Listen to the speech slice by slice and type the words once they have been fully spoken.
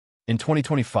In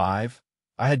 2025,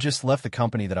 I had just left the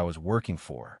company that I was working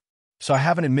for. So I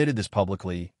haven't admitted this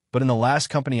publicly, but in the last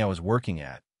company I was working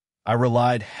at, I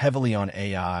relied heavily on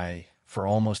AI for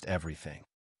almost everything.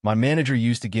 My manager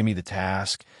used to give me the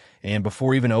task, and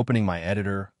before even opening my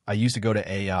editor, I used to go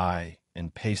to AI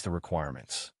and paste the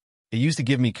requirements. It used to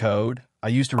give me code, I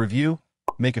used to review,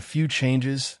 make a few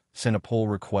changes, send a pull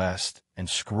request, and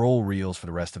scroll reels for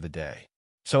the rest of the day.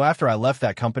 So after I left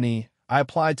that company, I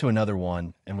applied to another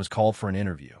one and was called for an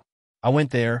interview. I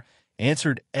went there,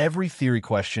 answered every theory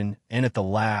question, and at the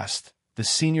last, the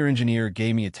senior engineer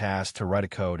gave me a task to write a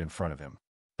code in front of him.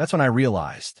 That's when I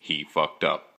realized He fucked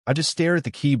up. I just stared at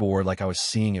the keyboard like I was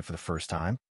seeing it for the first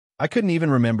time. I couldn't even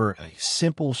remember a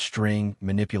simple string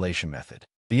manipulation method.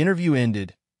 The interview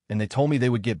ended, and they told me they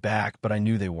would get back, but I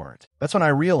knew they weren't. That's when I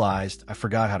realized I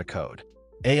forgot how to code.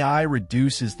 AI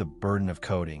reduces the burden of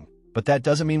coding, but that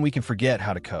doesn't mean we can forget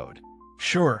how to code.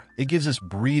 Sure, it gives us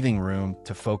breathing room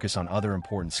to focus on other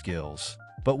important skills,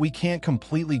 but we can't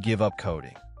completely give up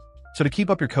coding. So to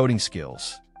keep up your coding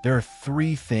skills, there are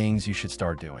 3 things you should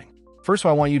start doing. First,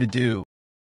 what I want you to do